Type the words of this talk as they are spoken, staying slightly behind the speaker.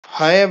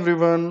Hi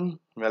everyone,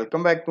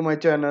 welcome back to my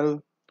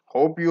channel.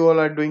 Hope you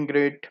all are doing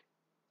great.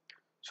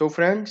 So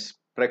friends,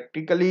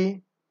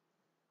 practically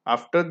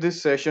after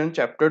this session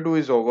chapter 2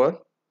 is over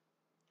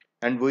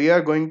and we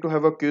are going to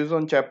have a quiz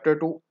on chapter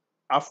 2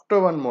 after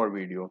one more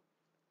video,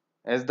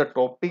 as the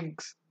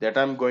topics that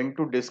I'm going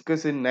to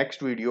discuss in next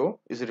video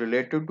is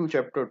related to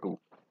chapter 2.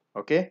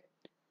 Okay,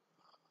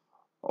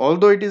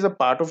 although it is a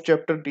part of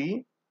chapter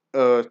 3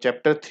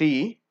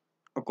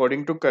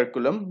 according to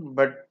curriculum,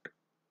 but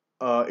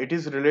it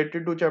is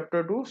related to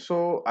chapter 2,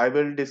 so I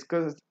will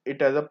discuss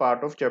it as a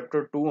part of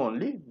chapter 2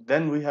 only.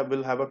 Then will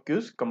have a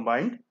quiz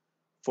combined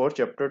for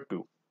chapter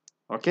 2.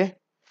 Okay,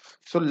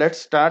 so let's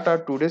start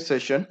our today's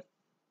session.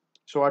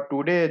 So our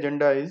today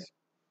agenda is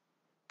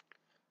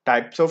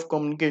types of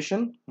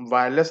communication,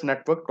 wireless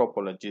network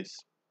topologies.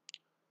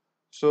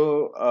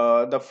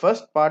 So the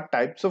first part,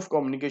 types of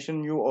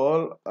communication, you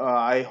all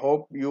I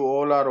hope you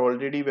all are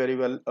already very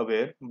well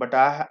aware, but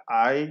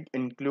I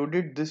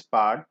included this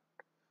part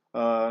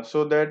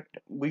so that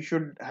we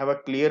should have a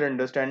clear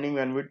understanding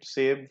when we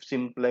say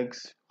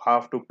simplex,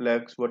 half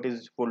duplex, what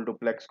is full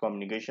duplex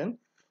communication.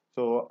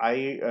 So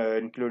I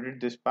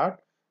included this part,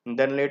 and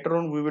then later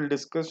on we will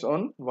discuss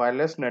on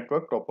wireless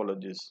network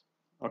topologies.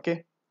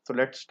 Okay, so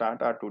let's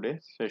start our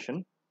today's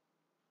session.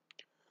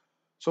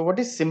 So what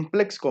is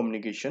simplex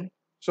communication?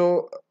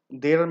 So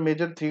there are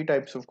major three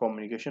types of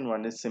communication.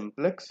 One is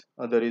simplex,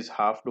 other is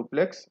half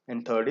duplex,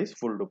 and third is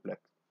full duplex.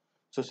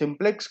 So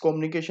simplex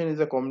communication is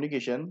a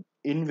communication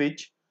in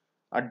which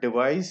a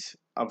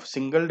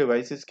single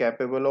device is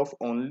capable of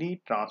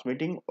only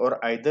transmitting or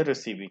either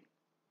receiving.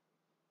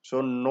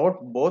 So not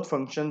both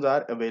functions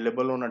are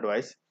available on a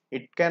device.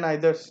 It can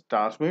either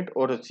transmit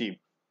or receive.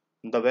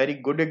 The very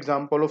good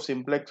example of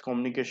simplex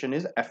communication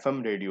is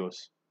FM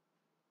radios.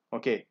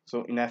 Okay,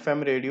 so in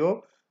FM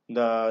radio,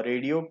 the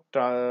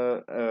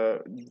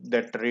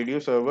that radio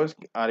servers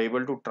are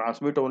able to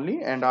transmit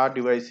only, and our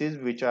devices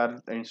which are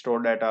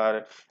installed at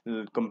our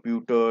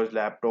computers,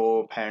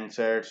 laptop,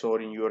 handsets, or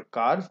in your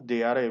cars,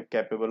 they are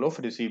capable of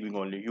receiving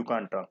only. You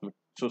can't transmit.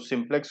 So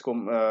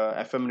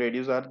FM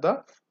radios are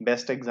the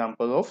best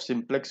example of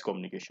simplex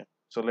communication.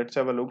 So let's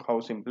have a look how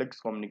simplex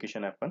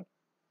communication happen.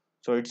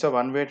 So it's a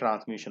one-way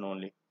transmission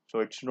only. So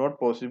it's not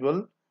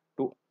possible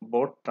to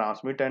both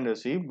transmit and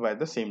receive by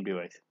the same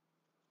device.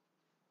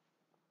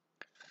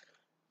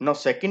 Now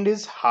second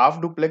is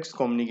half duplex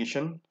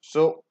communication.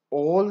 So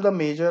all the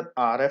major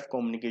RF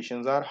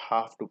communications are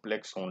half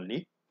duplex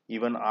only.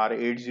 Even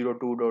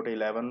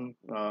R802.11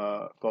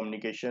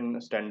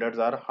 communication standards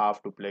are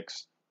half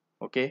duplex.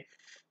 Okay,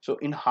 so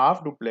in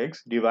half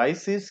duplex,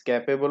 device is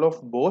capable of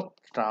both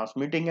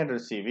transmitting and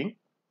receiving,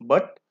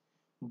 but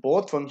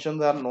both functions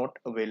are not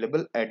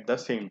available at the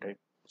same time.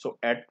 So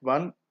at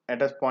a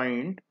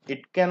point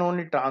it can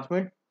only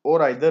transmit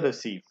or either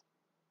receive.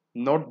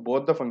 Not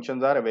both the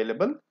functions are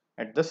available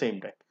at the same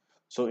time.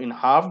 So in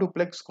half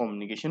duplex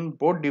communication,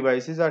 both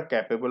devices are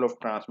capable of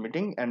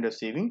transmitting and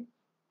receiving.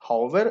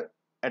 However,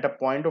 at a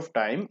point of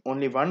time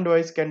only one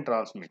device can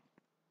transmit.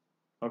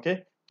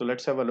 Okay, so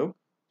let's have a look.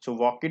 So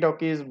walkie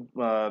talkie is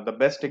the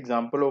best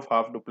example of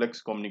half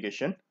duplex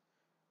communication.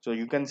 So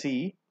you can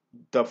see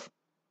the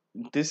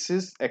this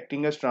is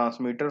acting as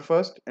transmitter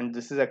first and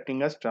this is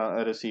acting as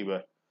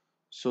receiver.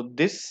 So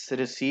this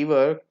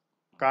receiver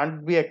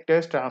can't be act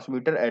as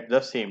transmitter at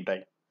the same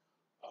time.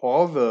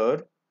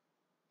 However,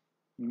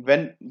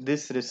 when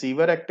this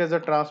receiver act as a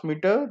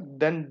transmitter,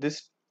 then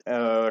this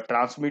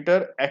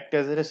transmitter act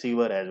as a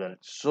receiver as well.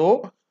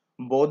 So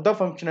both the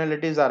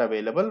functionalities are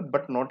available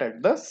but not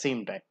at the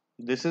same time.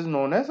 This is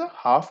known as a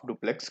half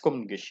duplex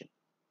communication.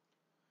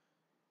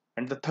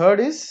 And the third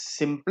is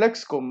full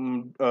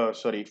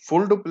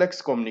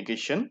duplex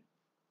communication.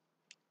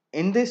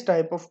 In this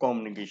type of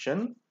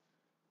communication,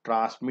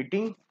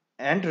 transmitting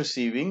and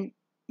receiving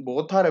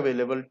both are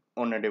available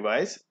on a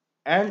device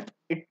and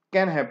it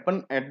can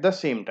happen at the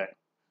same time.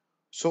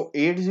 So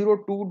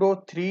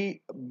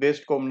 802.3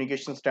 based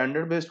communication,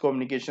 standard based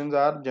communications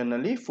are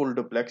generally full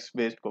duplex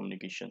based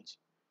communications.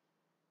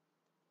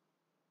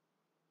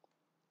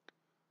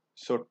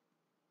 So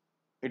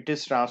it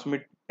is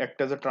act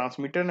as a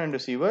transmitter and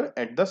receiver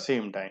at the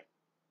same time.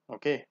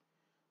 Okay,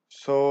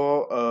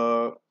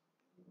 so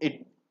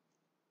it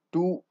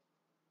to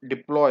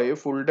deploy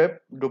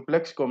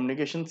duplex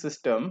communication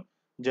system,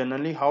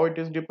 generally how it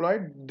is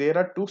deployed, there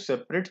are two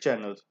separate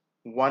channels.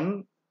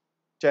 One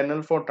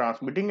channel for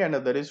transmitting and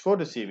other is for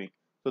receiving.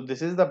 So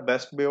this is the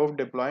best way of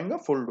deploying a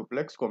full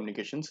duplex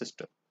communication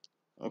system.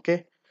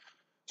 Okay,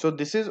 so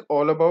this is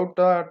all about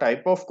the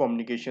type of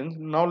communications.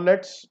 Now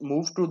let's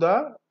move to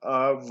the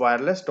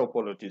wireless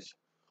topologies.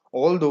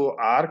 Although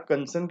our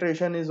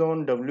concentration is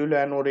on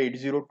WLAN or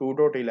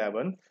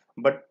 802.11,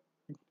 but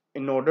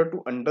in order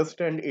to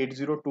understand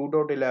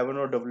 802.11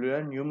 or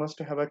WLAN, you must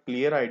have a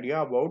clear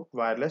idea about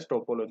wireless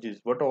topologies,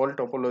 what all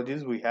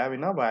topologies we have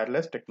in a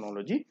wireless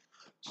technology.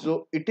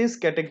 So it is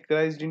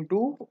categorized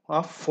into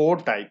four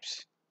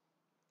types.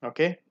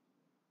 Okay,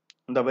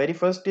 the very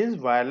first is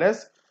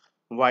wireless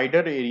wider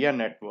area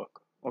network.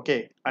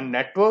 Okay, a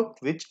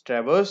network which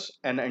traverses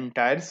an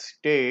entire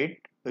state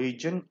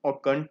region or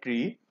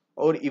country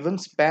or even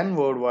span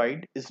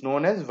worldwide is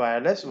known as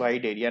wireless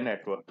wide area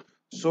network.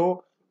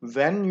 So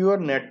when your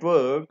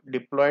network,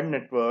 deployed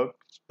network,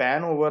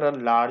 span over a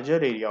larger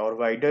area or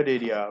wider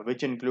area,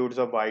 which includes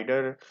a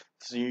wider,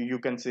 so you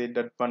can say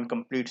that one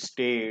complete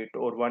state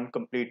or one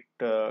complete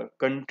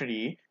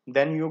country,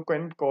 then you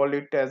can call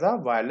it as a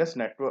wireless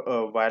network,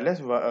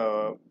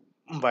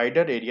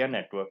 wider area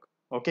network.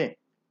 Okay.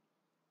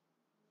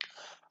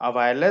 A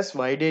wireless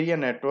wide area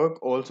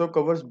network also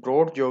covers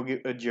broad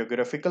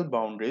geographical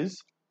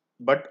boundaries,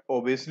 but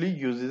obviously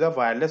uses a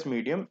wireless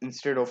medium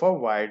instead of a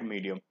wired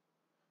medium.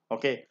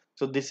 Okay,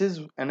 so this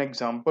is an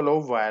example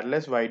of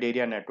wireless wide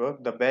area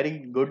network. The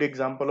very good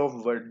example of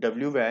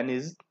WWAN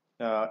is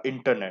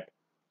internet.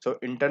 So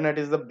internet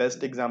is the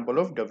best example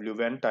of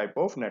WWAN type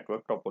of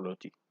network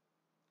topology.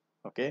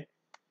 Okay,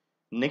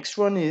 next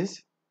one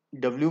is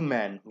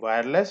WMAN,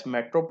 wireless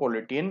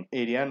metropolitan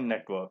area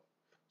network.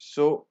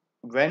 So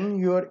when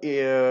your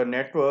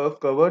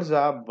network covers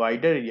a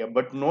wider area,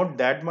 but not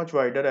that much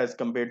wider as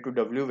compared to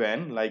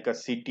WWAN, like a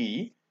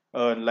city,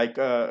 and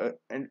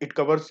it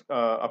covers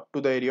up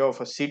to the area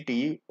of a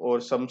city or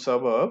some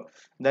suburb,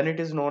 then it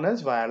is known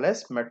as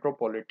wireless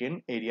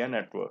metropolitan area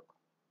network.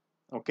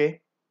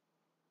 Okay.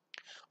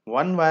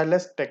 One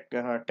wireless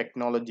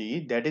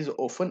technology that is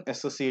often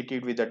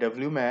associated with the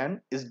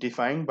WMAN is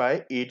defined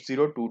by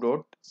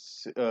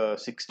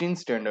 802.16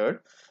 standard.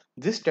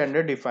 This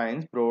standard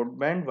defines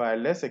broadband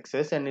wireless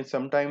access and is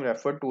sometimes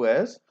referred to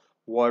as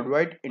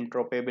worldwide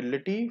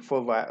interoperability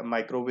for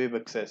microwave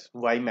access,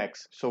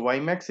 WiMAX. So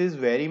WiMAX is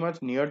very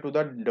much near to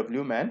the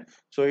WMAN.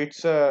 So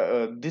it's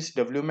this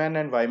WMAN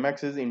and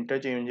WiMAX is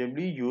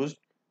interchangeably used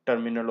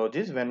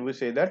terminologies when we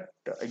say that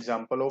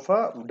example of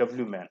a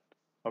WMAN.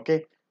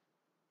 Okay,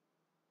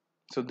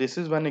 so this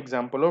is one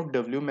example of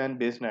WMAN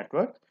based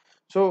network.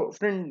 So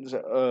friends,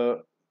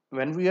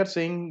 when we are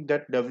saying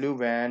that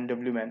WWAN,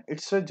 WMAN,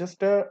 it's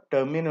just a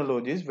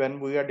terminologies when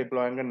we are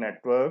deploying a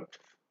network.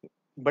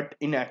 But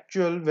in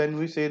actual, when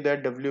we say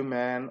that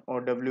WMAN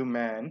or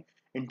WMAN,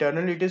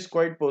 internally it is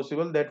quite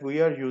possible that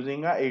we are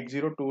using a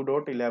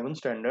 802.11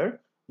 standard,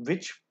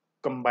 which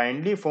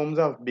combinedly forms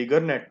a bigger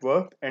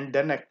network and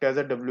then act as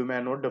a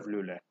WMAN or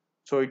WLAN.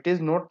 So it is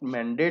not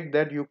mandate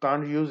that you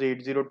can't use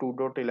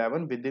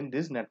 802.11 within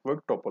these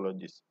network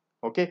topologies.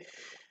 Okay.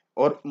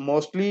 Or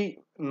mostly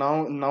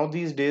now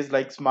these days,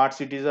 like smart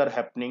cities are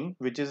happening,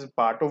 which is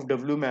part of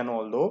WMAN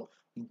although,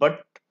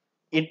 but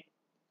it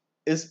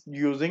is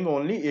using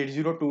only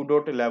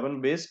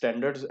 802.11 based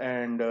standards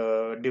and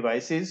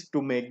devices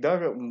to make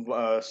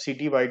the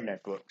city-wide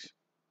networks.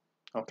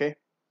 Okay.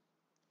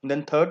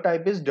 Then third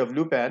type is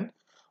WPAN,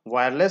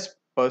 wireless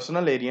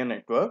personal area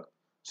network.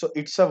 So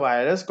it's a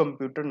wireless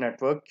computer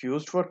network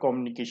used for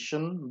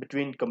communication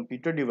between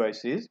computer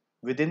devices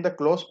within the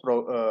close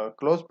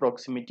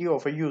proximity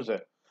of a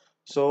user.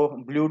 So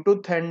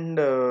Bluetooth and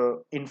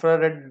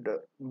infrared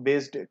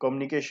based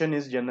communication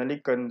is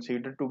generally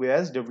considered to be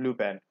as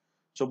WPAN.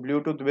 So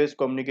Bluetooth based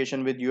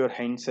communication with your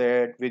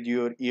handset, with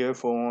your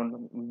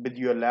earphone, with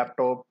your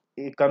laptop,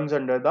 it comes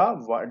under the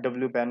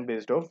WPAN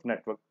based of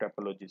network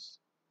topologies.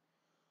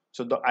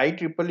 So the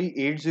IEEE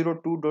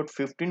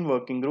 802.15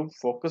 working group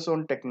focus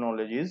on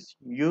technologies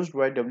used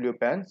by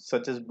WPAN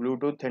such as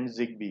Bluetooth and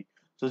Zigbee.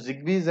 So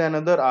Zigbee is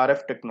another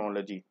RF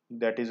technology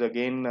that is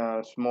again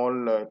a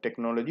small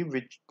technology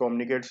which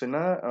communicates in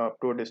up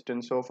to a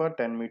distance of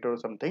 10 meter or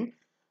something,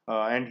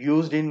 and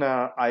used in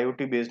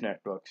IoT based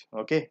networks.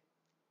 Okay.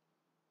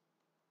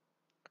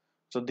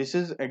 So this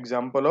is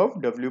example of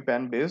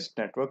WPAN based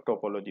network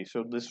topology.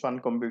 So this one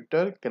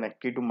computer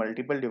connected to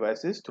multiple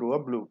devices through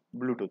a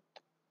Bluetooth,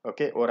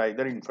 okay, or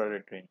either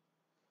infrared range.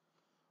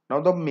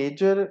 Now the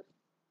major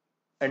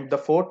and the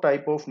fourth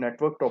type of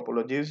network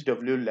topology is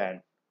WLAN.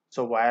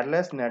 So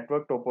wireless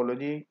network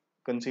topology,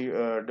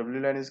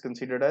 WLAN is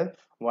considered as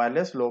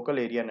wireless local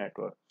area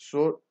network.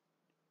 So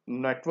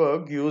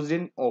network used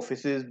in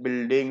offices,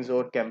 buildings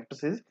or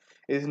campuses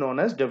is known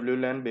as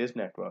WLAN based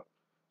network.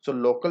 So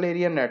local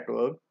area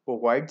network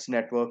provides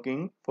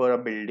networking for a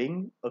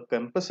building, a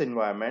campus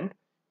environment.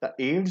 The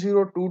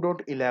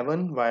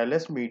 802.11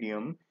 wireless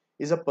medium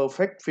is a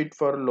perfect fit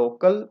for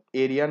local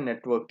area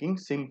networking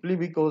simply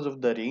because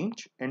of the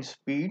range and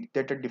speed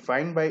that are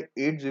defined by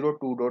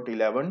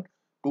 802.11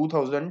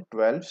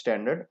 2012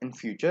 standard and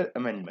future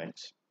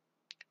amendments.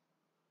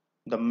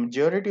 The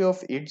majority of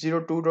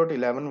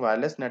 802.11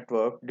 wireless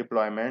network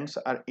deployments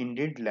are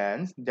indeed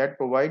LANs that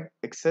provide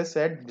access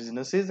at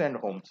businesses and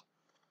homes.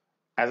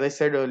 As I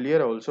said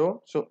earlier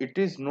also, so it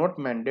is not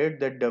mandated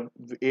that the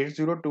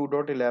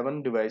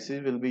 802.11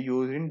 devices will be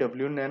used in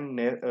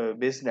WLAN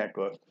based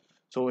network.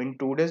 So in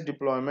today's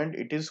deployment,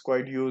 it is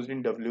quite used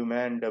in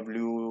WMAN,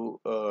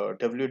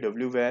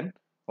 WWAN.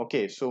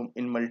 Okay, so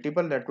in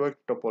multiple network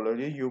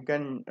topology, you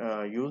can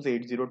use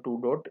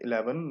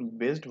 802.11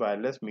 based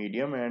wireless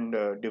medium and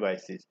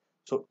devices.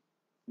 So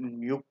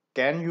you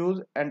can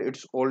use, and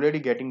it's already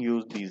getting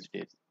used these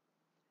days.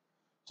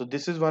 So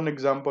this is one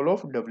example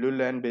of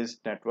WLAN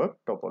based network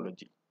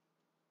topology.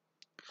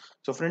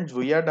 So friends,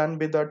 we are done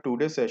with our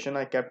today's session.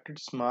 I kept it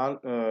small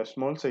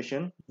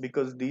session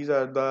because these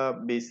are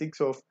the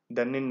basics of.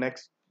 Then in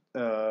next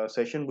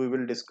session we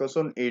will discuss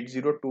on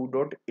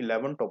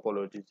 802.11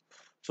 topologies.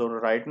 So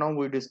right now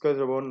we discuss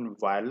about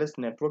wireless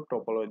network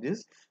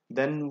topologies.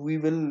 Then we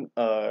will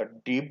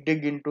deep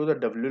dig into the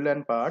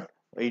WLAN part,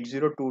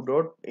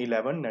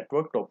 802.11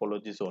 network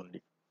topologies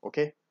only.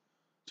 Okay.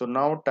 So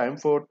now time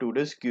for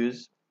today's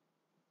quiz.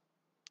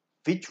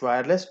 Which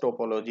wireless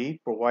topology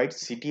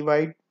provides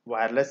citywide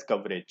wireless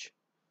coverage?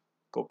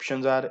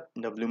 Options are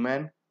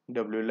WMAN,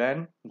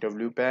 WLAN,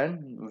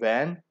 WPAN,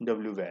 WAN,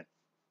 WWAN.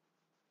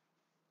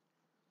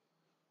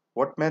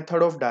 What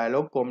method of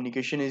dialogue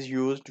communication is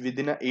used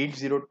within a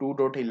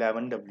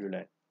 802.11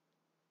 WLAN?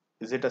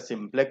 Is it a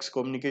simplex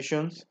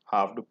communications,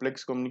 half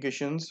duplex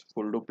communications,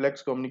 full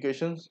duplex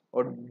communications,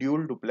 or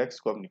dual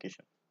duplex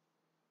communication?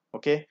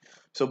 Okay,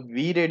 so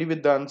be ready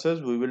with the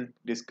answers. We will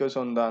discuss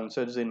on the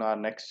answers in our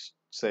next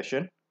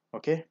session.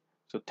 Okay,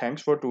 so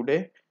thanks for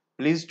today.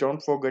 Please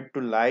don't forget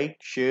to like,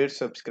 share,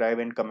 subscribe,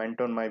 and comment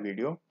on my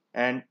video.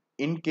 And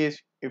in case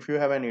if you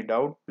have any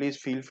doubt, please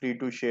feel free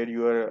to share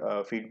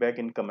your feedback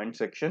in comment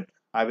section.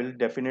 I will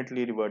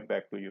definitely revert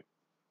back to you.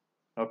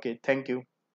 Okay, thank you.